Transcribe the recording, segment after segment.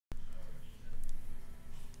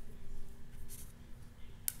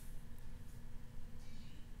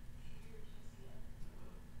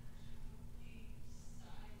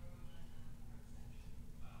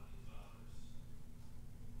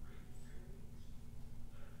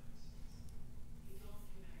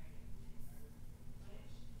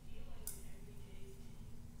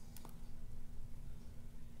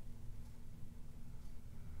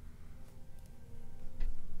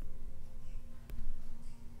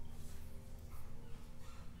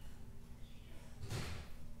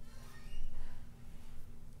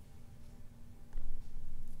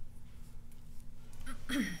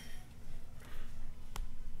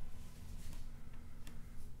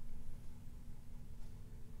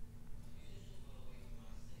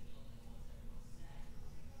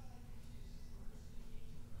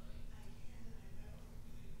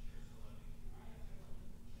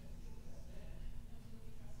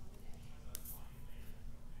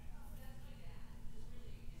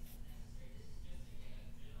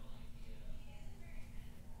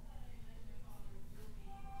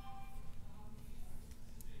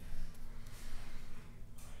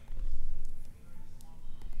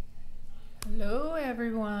Hello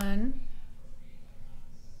everyone.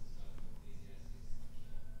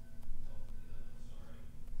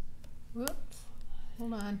 Whoops,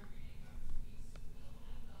 hold on.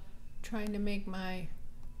 Trying to make my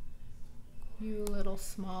view a little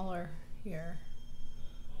smaller here.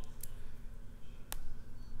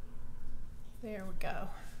 There we go.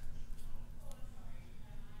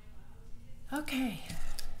 Okay.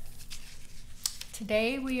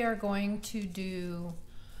 Today we are going to do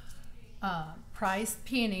prized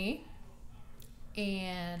peony,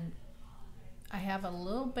 and I have a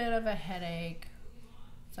little bit of a headache,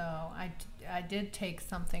 so I did take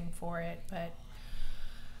something for it, but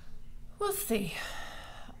we'll see.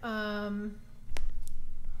 I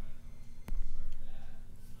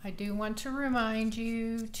do want to remind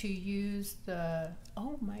you to use the,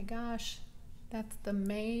 oh my gosh, that's the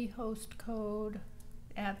May host code.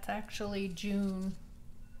 That's actually June.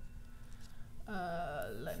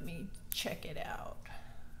 Let me check it out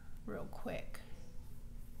real quick.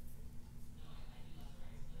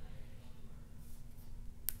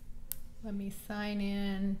 Let me sign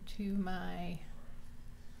in to my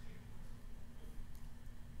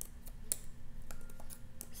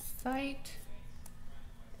site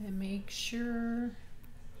and make sure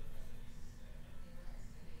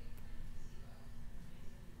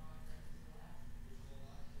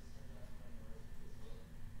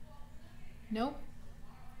nope,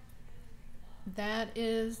 that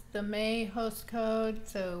is the May host code,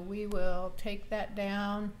 so we will take that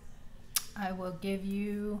down. I will give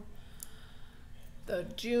you the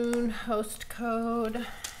June host code.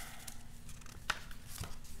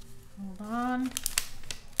 Hold on.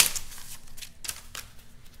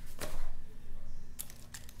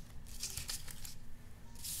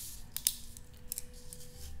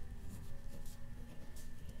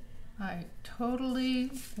 I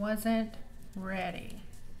totally wasn't ready.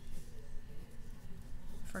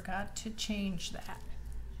 Forgot to change that.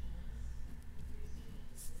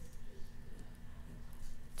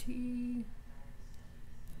 T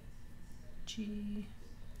G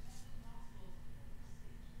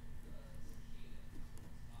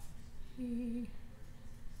E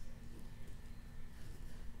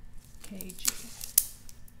K G.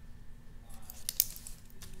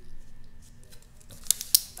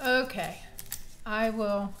 Okay, I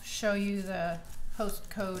will show you the host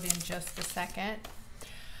code in just a second.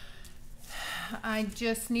 I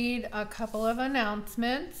just need a couple of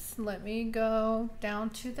announcements. Let me go down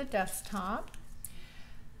to the desktop.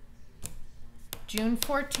 June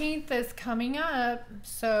 14th is coming up,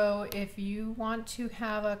 so if you want to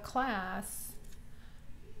have a class,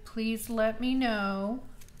 please let me know.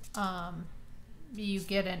 You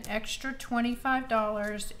get an extra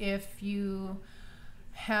 $25 if you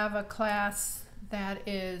have a class that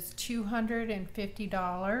is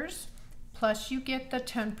 $250, plus you get the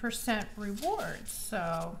 10% rewards,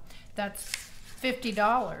 so that's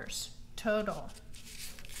 $50 total.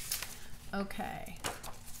 Okay.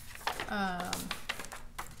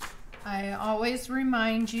 I always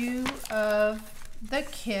remind you of the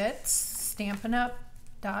kits,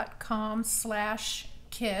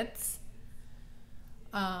 stampinup.com/kits.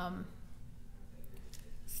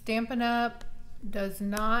 Stampin' Up does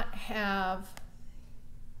not have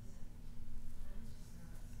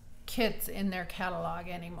kits in their catalog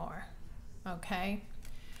anymore. Okay,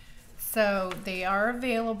 so they are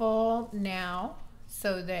available now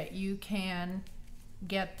so that you can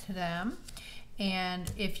get to them.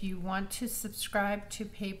 And if you want to subscribe to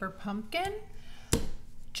Paper Pumpkin,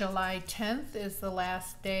 July 10th is the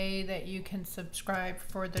last day that you can subscribe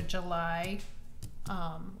for the July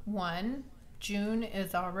one. June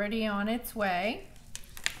is already on its way,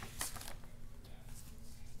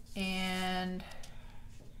 and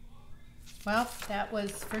well, that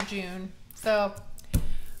was for June, so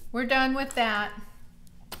we're done with that.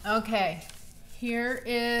 Okay, here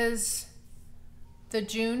is the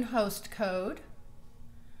June host code.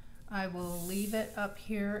 I will leave it up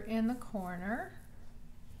here in the corner,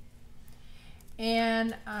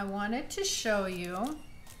 and I wanted to show you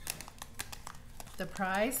the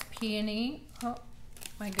prized peony. Oh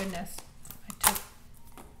my goodness, I took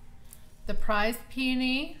the prized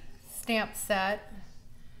peony stamp set.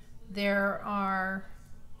 There are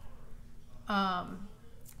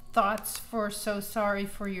thoughts for So Sorry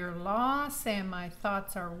for Your Loss and My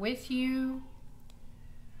Thoughts Are With You.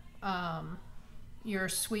 Your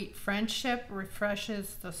Sweet Friendship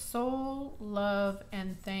Refreshes the Soul, Love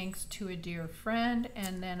and Thanks to a Dear Friend,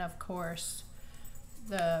 and then of course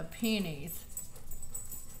the peonies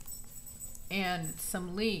and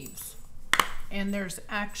some leaves, and there's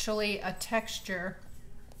actually a texture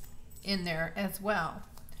in there as well.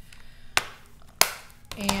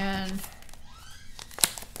 And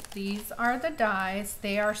these are the dies.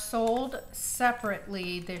 They are sold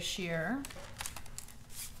separately this year.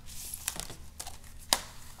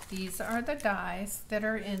 These are the dies that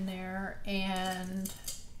are in there, and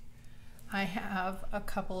I have a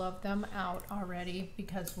couple of them out already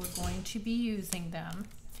because we're going to be using them.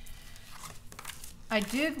 I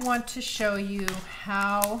did want to show you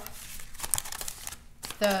how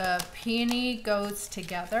the peony goes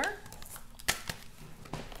together.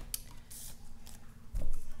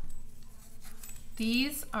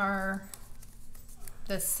 These are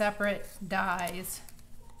the separate dies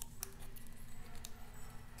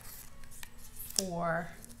for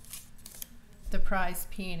the prize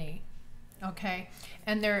peony, okay?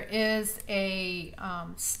 And there is a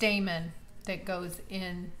stamen that goes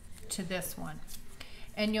into this one.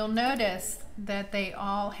 And you'll notice that they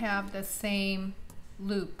all have the same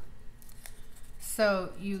loop.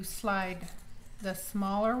 So you slide the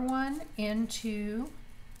smaller one into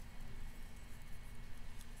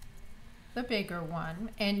the bigger one,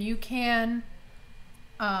 and you can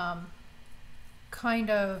kind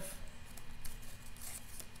of,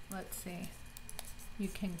 let's see, you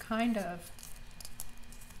can kind of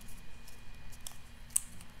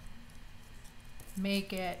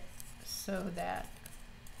make it so that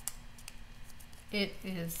it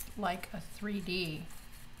is like a 3D.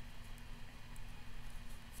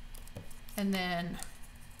 And then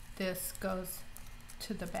this goes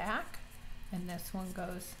to the back, and this one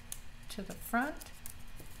goes to the front.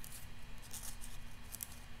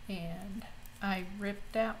 And I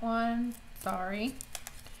ripped that one, sorry.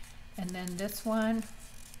 And then this one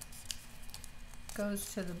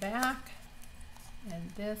goes to the back, and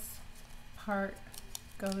this part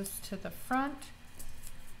goes to the front.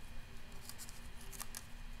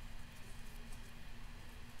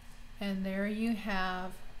 And there you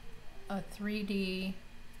have a 3D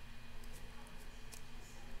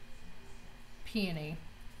peony.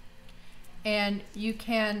 And you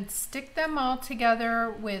can stick them all together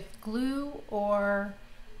with glue or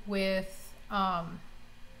with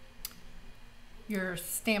your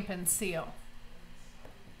Stampin' Seal.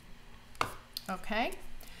 Okay,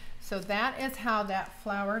 so that is how that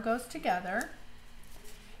flower goes together.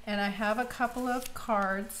 And I have a couple of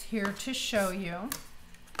cards here to show you.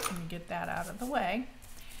 Let me get that out of the way.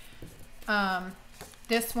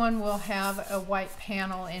 This one will have a white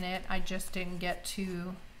panel in it. I just didn't get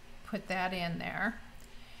to put that in there.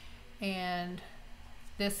 And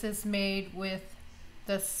this is made with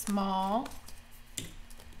the small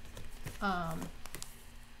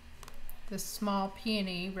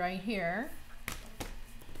peony right here.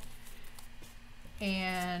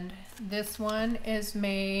 And this one is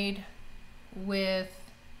made with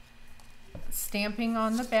stamping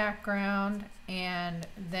on the background, and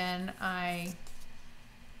then I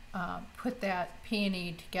put that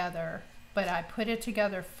peony together, but I put it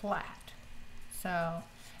together flat. So,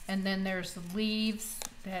 and then there's leaves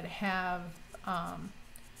that have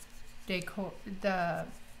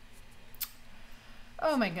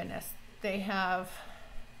oh my goodness, they have,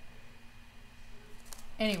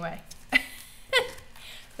 anyway,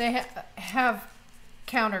 they have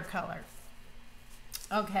counter color.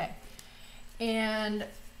 Okay, and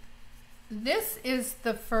this is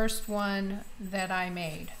the first one that I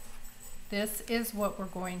made. This is what we're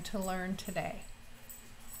going to learn today.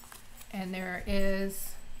 And there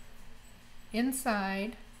is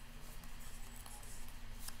inside,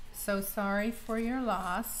 so sorry for your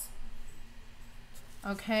loss.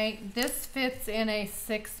 Okay, this fits in a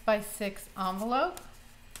 6x6 envelope.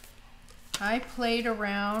 I played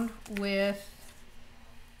around with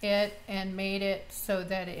it and made it so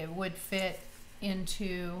that it would fit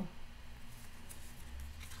into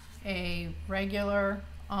a regular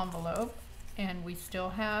envelope, and we still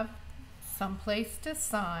have some place to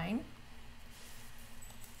sign.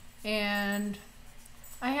 And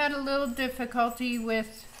I had a little difficulty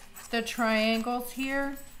with the triangles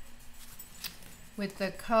here. With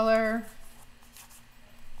the color,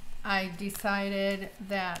 I decided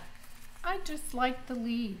that I just like the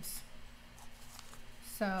leaves.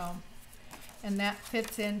 So, and that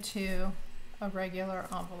fits into a regular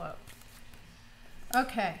envelope.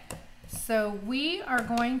 Okay, so we are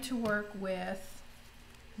going to work with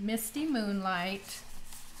Misty Moonlight,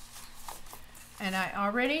 and I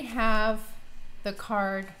already have the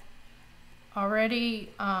card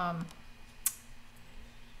already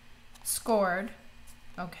scored.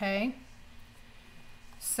 Okay,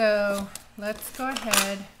 so let's go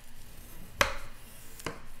ahead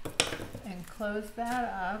and close that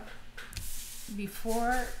up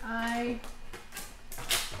before I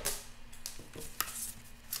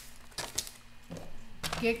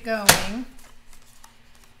get going.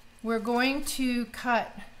 We're going to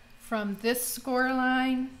cut from this score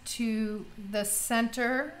line to the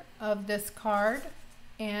center of this card,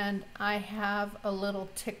 and I have a little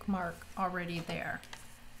tick mark already there.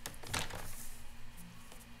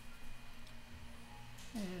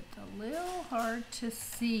 It's a little hard to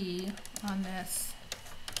see on this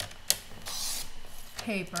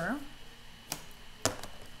paper.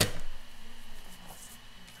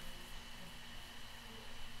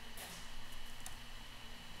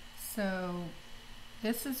 So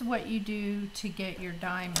this is what you do to get your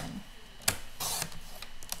diamond.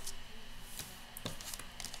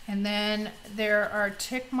 And then there are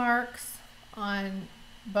tick marks on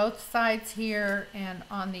both sides here and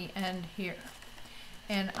on the end here.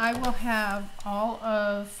 And I will have all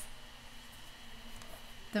of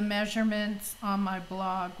the measurements on my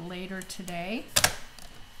blog later today.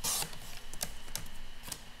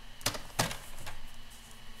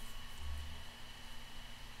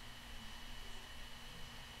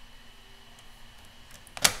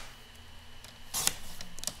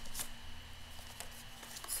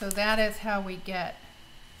 So that is how we get,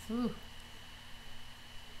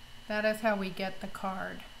 that is how we get the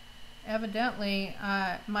card. Evidently,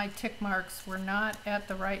 my tick marks were not at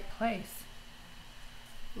the right place.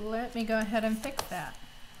 Let me go ahead and fix that.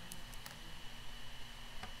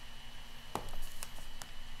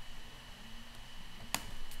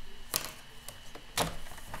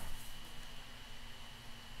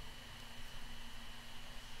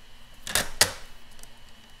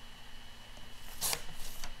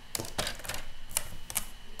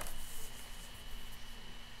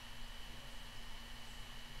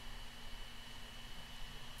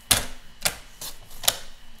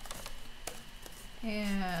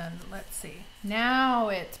 And let's see, now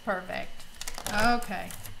it's perfect.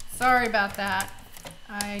 Okay, sorry about that.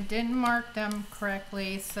 I didn't mark them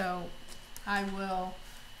correctly, so I will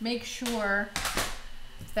make sure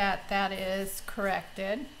that that is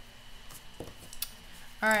corrected.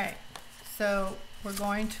 All right, so we're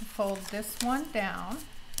going to fold this one down.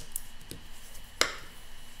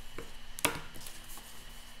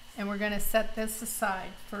 And we're going to set this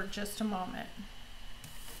aside for just a moment.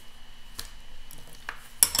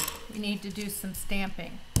 We need to do some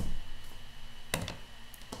stamping.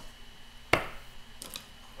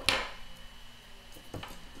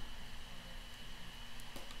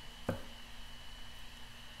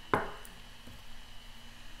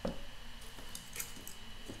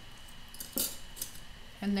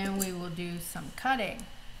 And then we will do some cutting.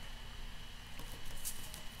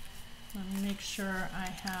 Let me make sure I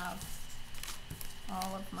have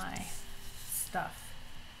all of my stuff.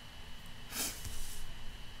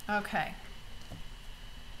 Okay,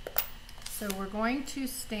 so we're going to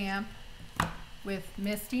stamp with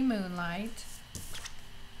Misty Moonlight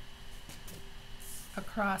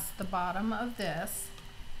across the bottom of this.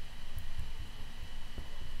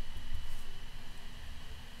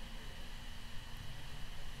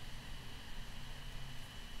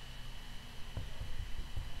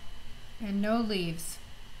 And no leaves.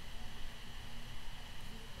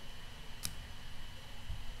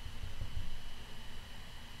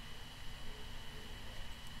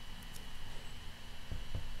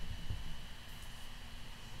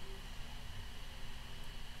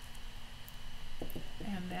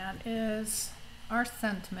 That is our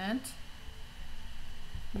sentiment.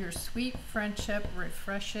 Your sweet friendship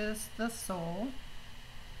refreshes the soul.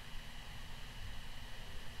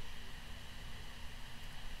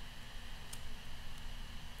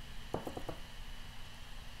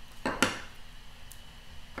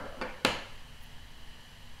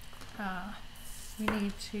 We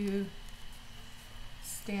need to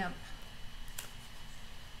stamp.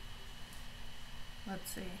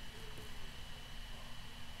 Let's see.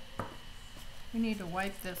 We need to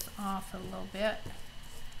wipe this off a little bit.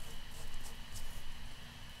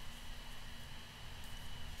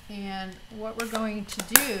 And what we're going to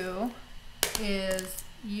do is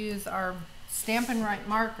use our Stampin' Right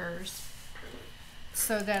markers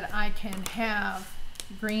so that I can have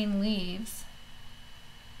green leaves.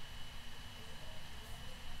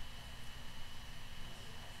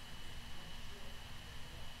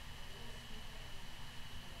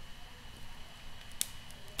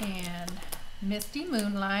 And Misty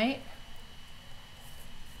Moonlight.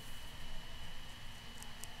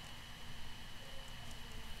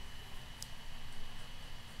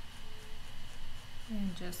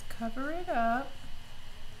 And just cover it up.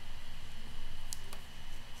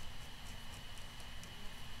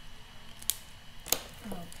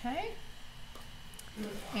 Okay.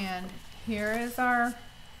 And here is our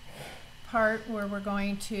part where we're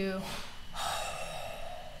going to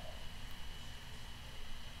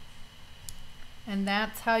And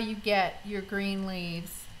that's how you get your green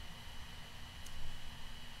leaves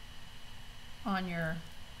on your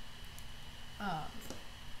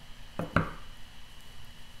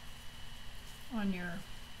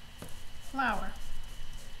flower.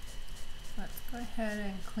 Let's go ahead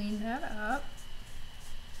and clean that up.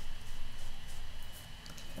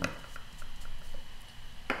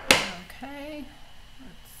 Okay,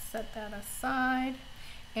 let's set that aside.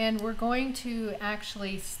 And we're going to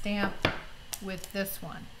actually stamp with this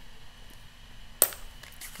one,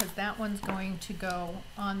 because that one's going to go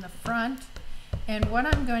on the front. And what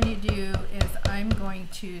I'm going to do is I'm going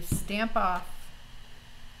to stamp off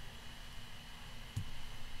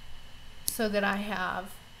so that I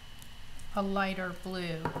have a lighter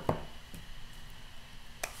blue.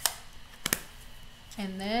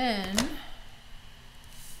 And then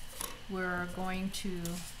we're going to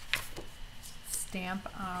stamp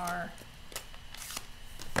our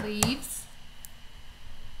leaves.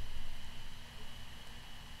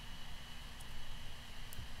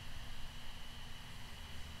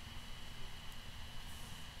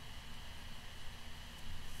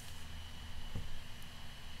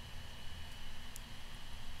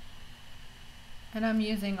 And I'm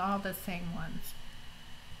using all the same ones.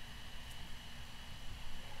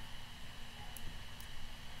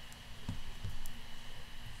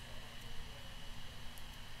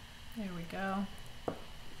 There we go.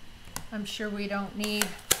 I'm sure we don't need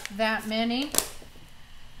that many.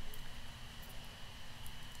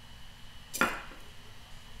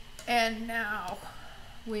 And now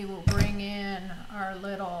we will bring in our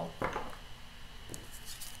little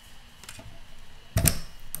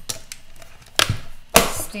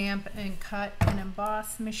stamp and cut and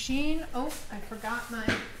emboss machine. Oh, I forgot my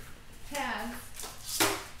pads.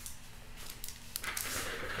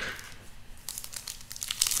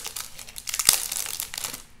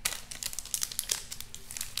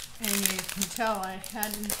 And you can tell I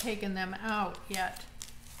hadn't taken them out yet.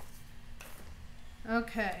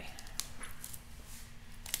 Okay.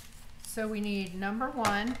 So we need number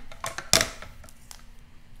 1,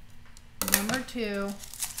 number 2,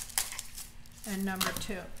 and number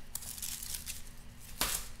 2.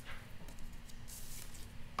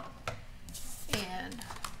 And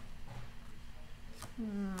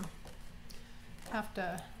have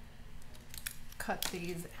to cut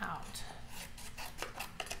these out.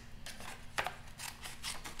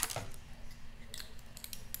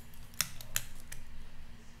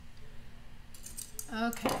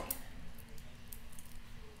 Okay.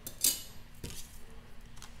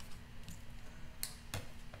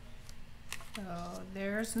 So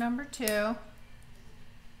there's number 2.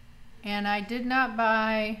 And I did not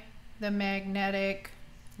buy the magnetic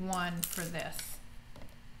one for this.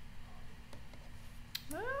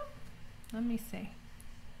 Well, let me see.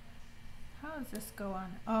 How does this go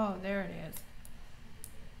on? Oh, there it is.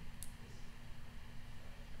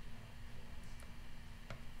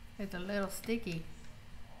 It's a little sticky.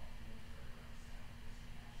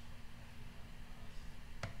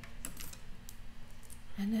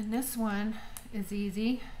 And then this one is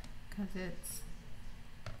easy because it's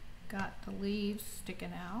got the leaves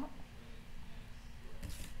sticking out.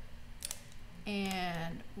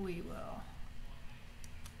 And we will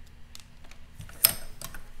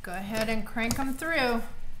go ahead and crank them through.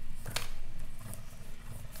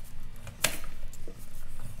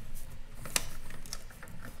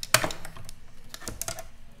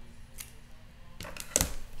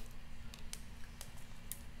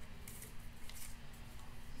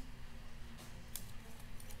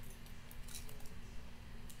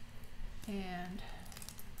 And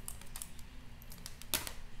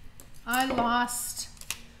I lost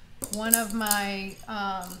one of my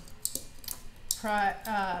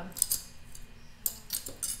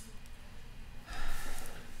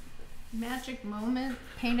Magic Moment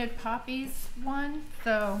Painted Poppies one,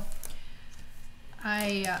 so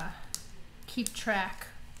I keep track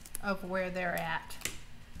of where they're at.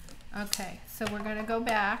 Okay, so we're going to go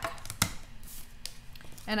back,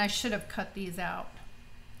 and I should have cut these out.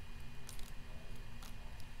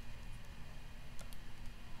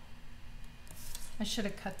 I should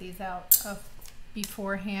have cut these out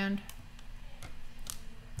beforehand.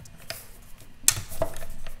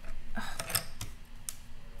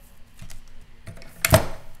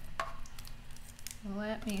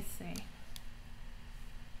 Let me see.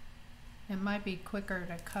 It might be quicker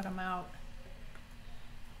to cut them out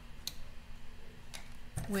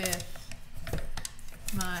with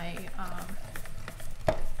my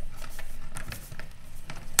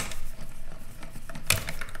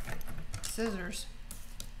scissors.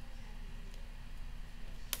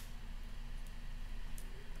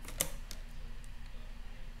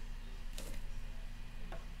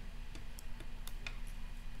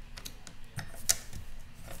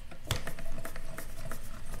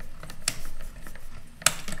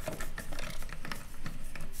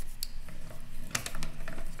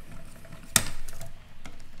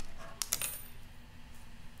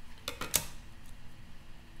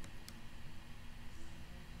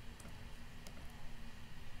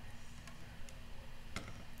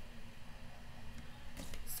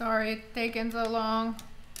 Sorry it's taking so long.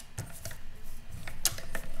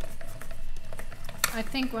 I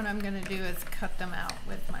think what I'm going to do is cut them out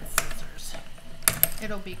with my scissors.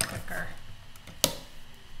 It'll be quicker.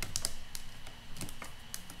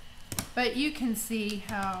 But you can see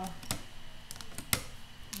how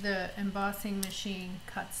the embossing machine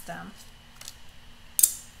cuts them.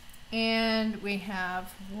 And we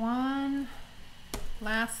have one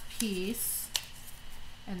last piece,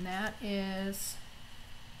 and that is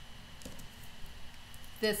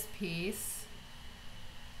this piece.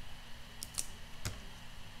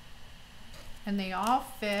 And they all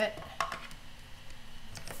fit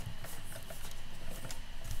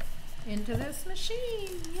into this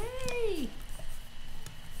machine. Yay!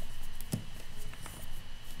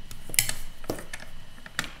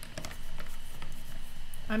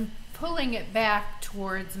 I'm pulling it back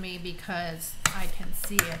towards me because I can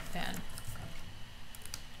see it then.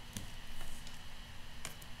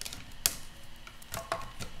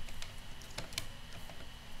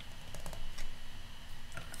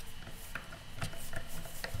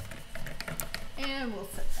 And we'll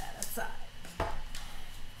set that aside.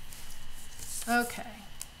 Okay.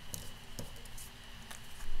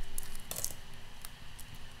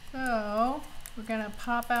 So we're going to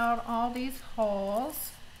pop out all these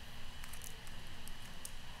holes.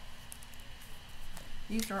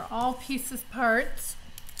 These are all pieces parts.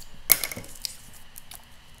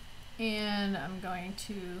 And I'm going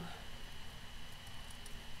to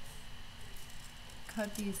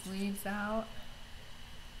cut these leaves out.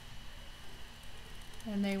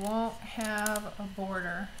 And they won't have a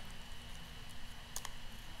border.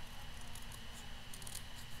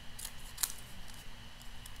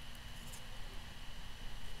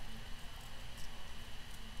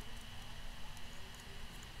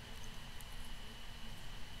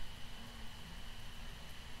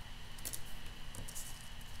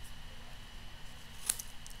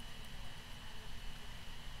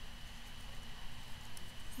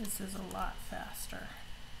 This is a lot faster.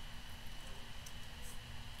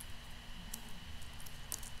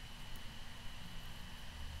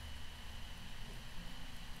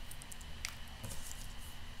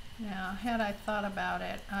 Now, had I thought about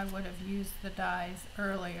it, I would have used the dies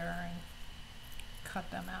earlier and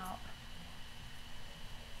cut them out.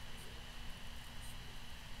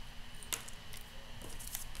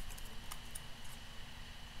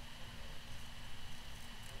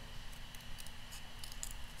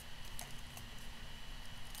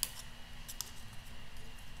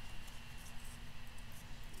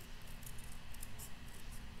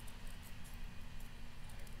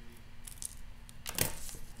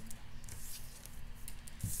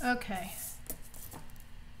 Okay,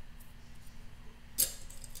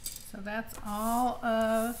 so that's all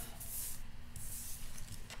of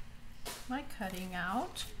my cutting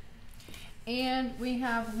out, and we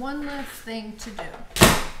have one last thing to do.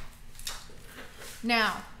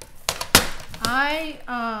 Now, I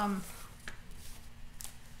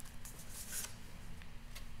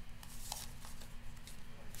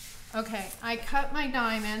cut my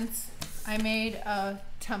diamonds. I made a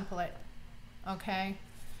template, okay?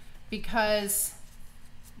 Because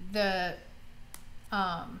the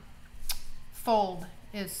fold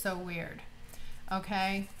is so weird.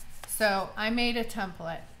 Okay, so I made a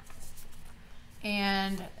template,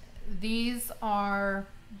 and these are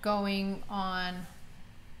going on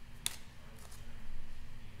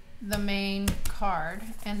the main card,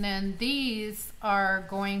 and then these are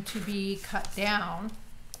going to be cut down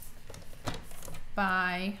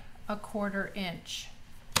by 1/4 inch.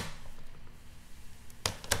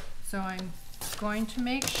 So I'm going to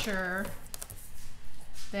make sure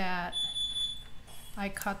that I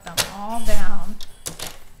cut them all down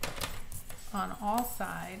on all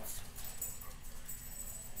sides.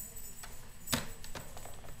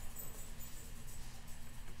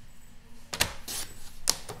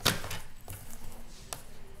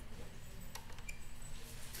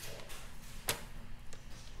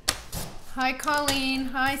 Hi Colleen,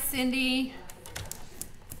 hi Cindy.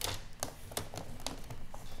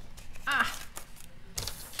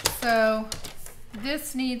 So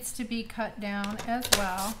this needs to be cut down as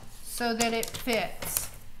well so that it fits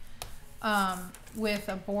with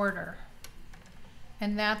a border.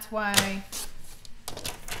 And that's why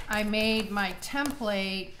I made my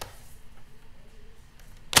template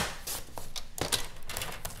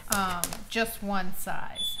just one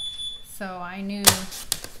size. So I knew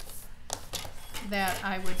that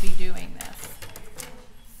I would be doing this.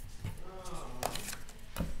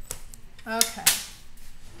 Okay.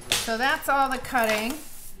 So that's all the cutting.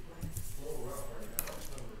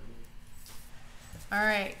 All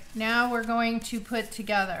right, now we're going to put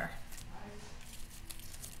together.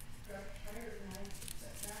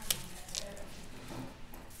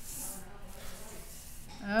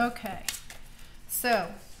 Okay,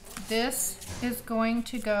 so this is going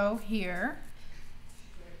to go here,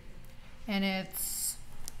 and it's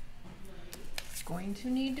going to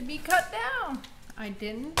need to be cut down. I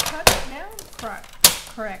didn't cut it down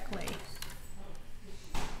correctly.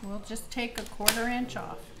 We'll just take a 1/4 inch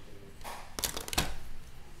off.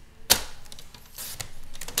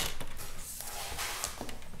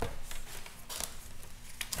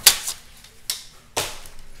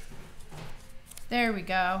 There we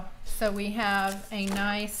go. So we have a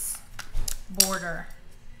nice border.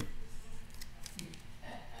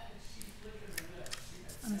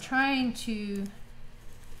 I'm trying to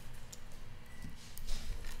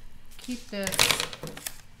keep this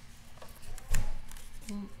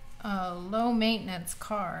low maintenance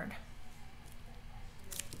card.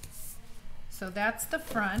 So that's the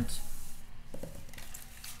front.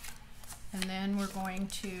 And then we're going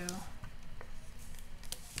to,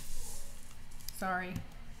 sorry.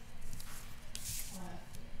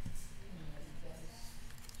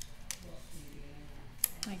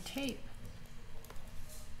 My tape.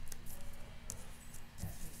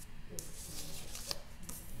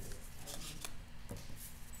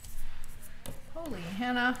 Holy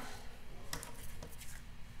Hannah.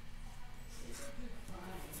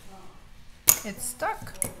 It's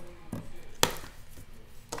stuck.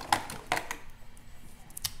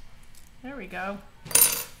 There we go.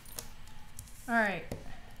 All right.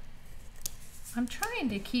 I'm trying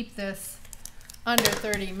to keep this under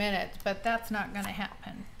 30 minutes, but that's not going to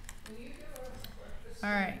happen. All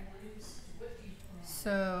right.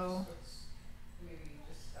 So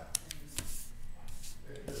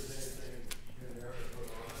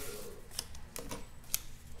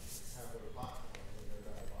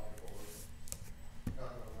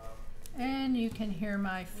and you can hear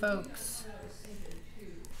my folks,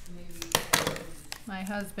 my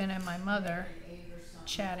husband and my mother,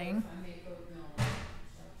 chatting.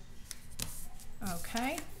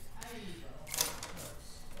 Okay.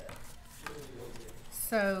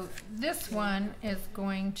 So this one is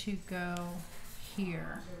going to go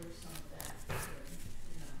here.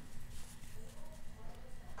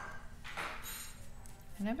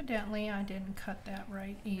 And evidently I didn't cut that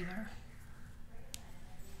right either.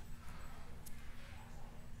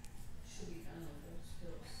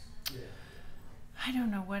 I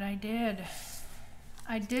don't know what I did.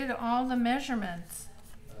 I did all the measurements.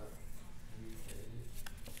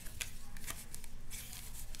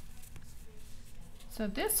 So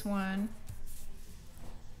this one,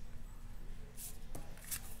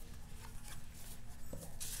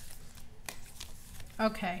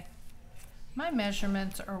 okay, my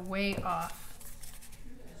measurements are way off.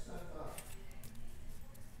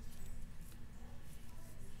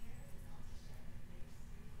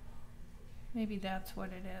 Maybe that's what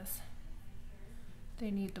it is.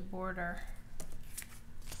 They need the border.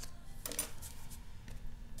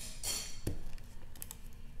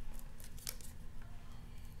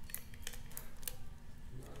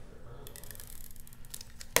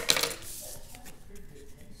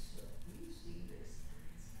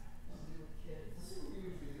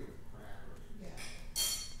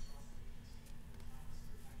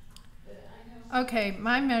 Okay,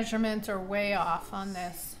 my measurements are way off on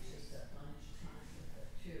this.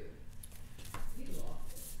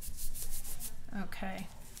 Okay,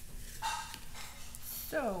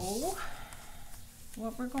 so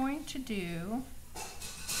what we're going to do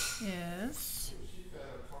is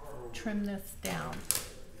trim this down.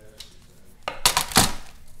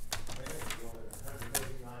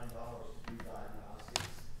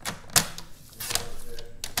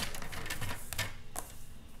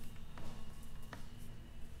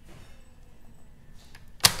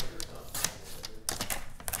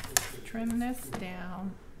 Trim this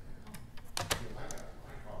down.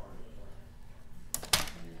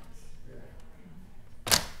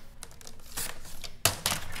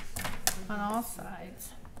 On all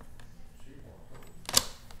sides.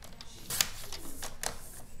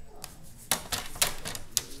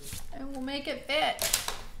 And we'll make it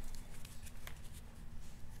fit.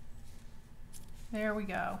 There we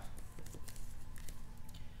go.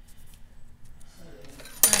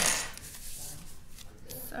 Right.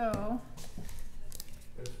 So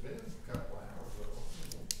it's been a couple hours though.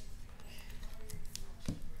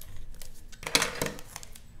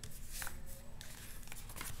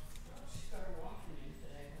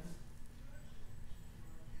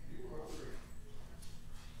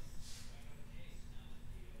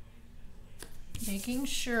 making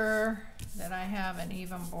sure that I have an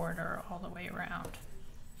even border all the way around.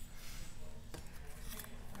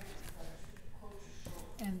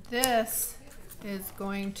 And this is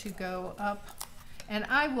going to go up, and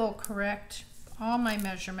I will correct all my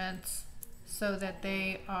measurements so that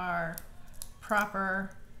they are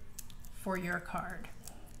proper for your card.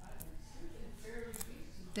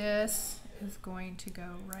 This is going to go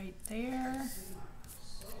right there,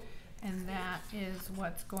 and that is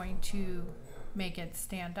what's going to make it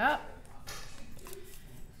stand up.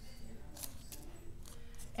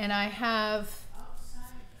 And I have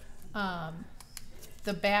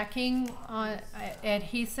the backing on,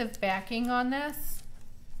 adhesive backing on this.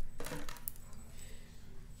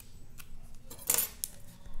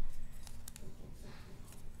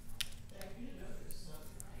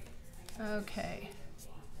 Okay,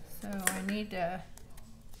 so I need to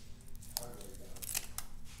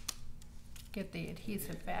get the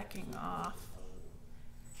adhesive backing off.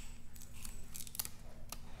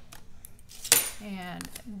 And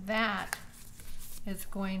that is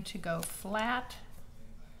going to go flat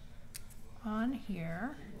on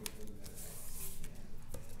here.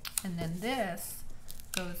 And then this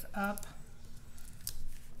goes up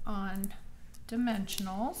on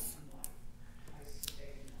dimensionals.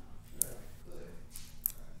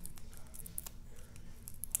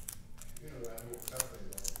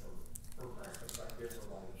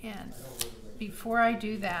 And before I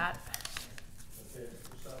do that,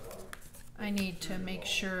 I need to make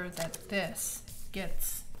sure that this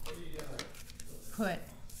gets put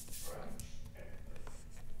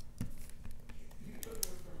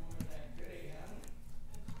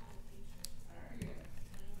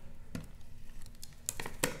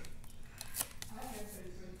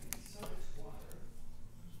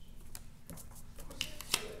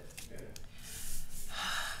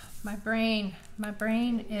my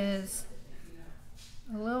brain is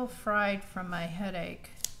a little fried from my headache.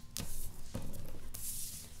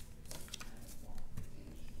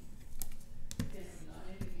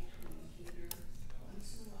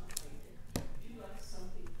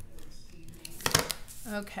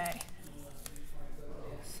 Okay,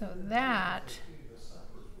 so that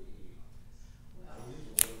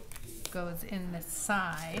goes in the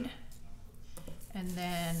side, and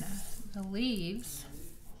then the leaves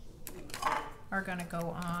are going to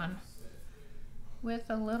go on with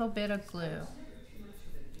a little bit of glue.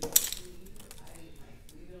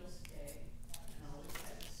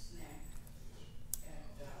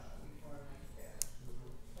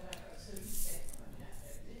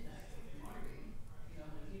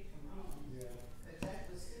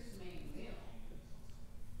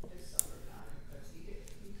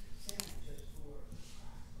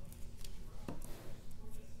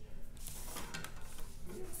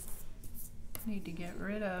 Need to get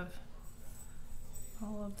rid of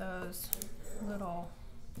all of those little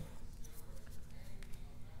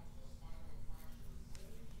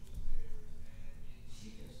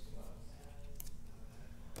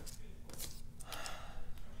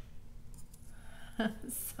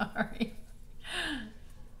sorry.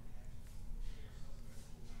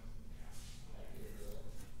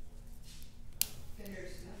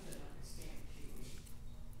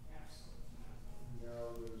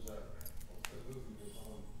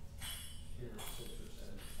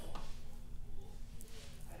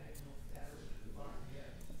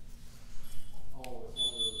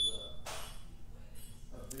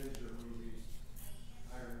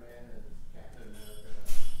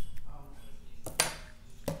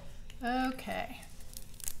 Okay.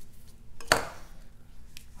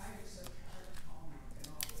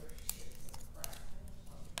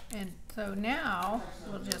 And so now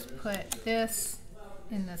we'll just put this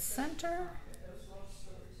in the center.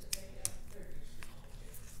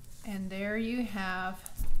 And there you have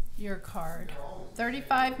your card.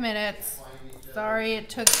 35 minutes. Sorry it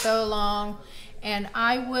took so long. And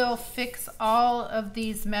I will fix all of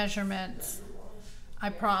these measurements. I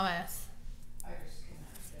promise.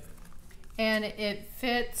 And it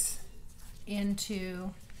fits into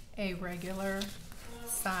a regular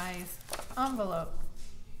size envelope.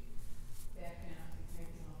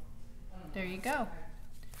 There you go.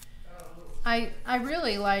 I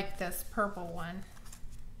really like this purple one.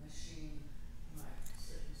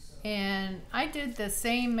 And I did the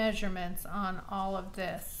same measurements on all of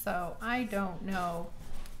this, so I don't know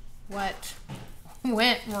what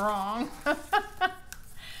went wrong.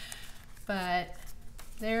 But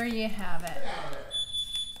there you have it.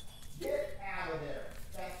 Get out of there.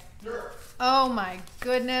 That's dirt. Oh my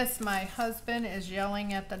goodness, my husband is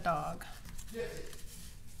yelling at the dog.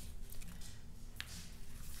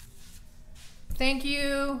 Thank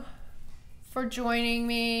you for joining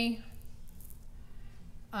me.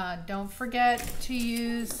 Don't forget to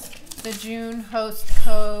use the June host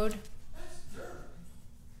code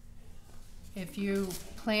if you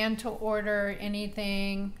plan to order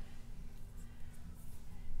anything.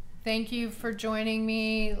 Thank you for joining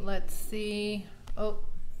me. Let's see. Oh,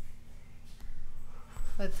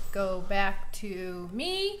 let's go back to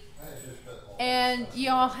me. And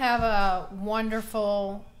y'all have a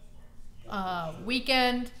wonderful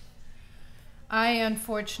weekend. I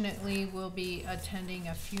unfortunately will be attending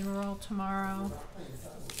a funeral tomorrow,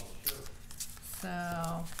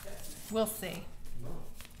 so we'll see.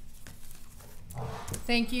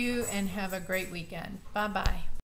 Thank you and have a great weekend. Bye-bye.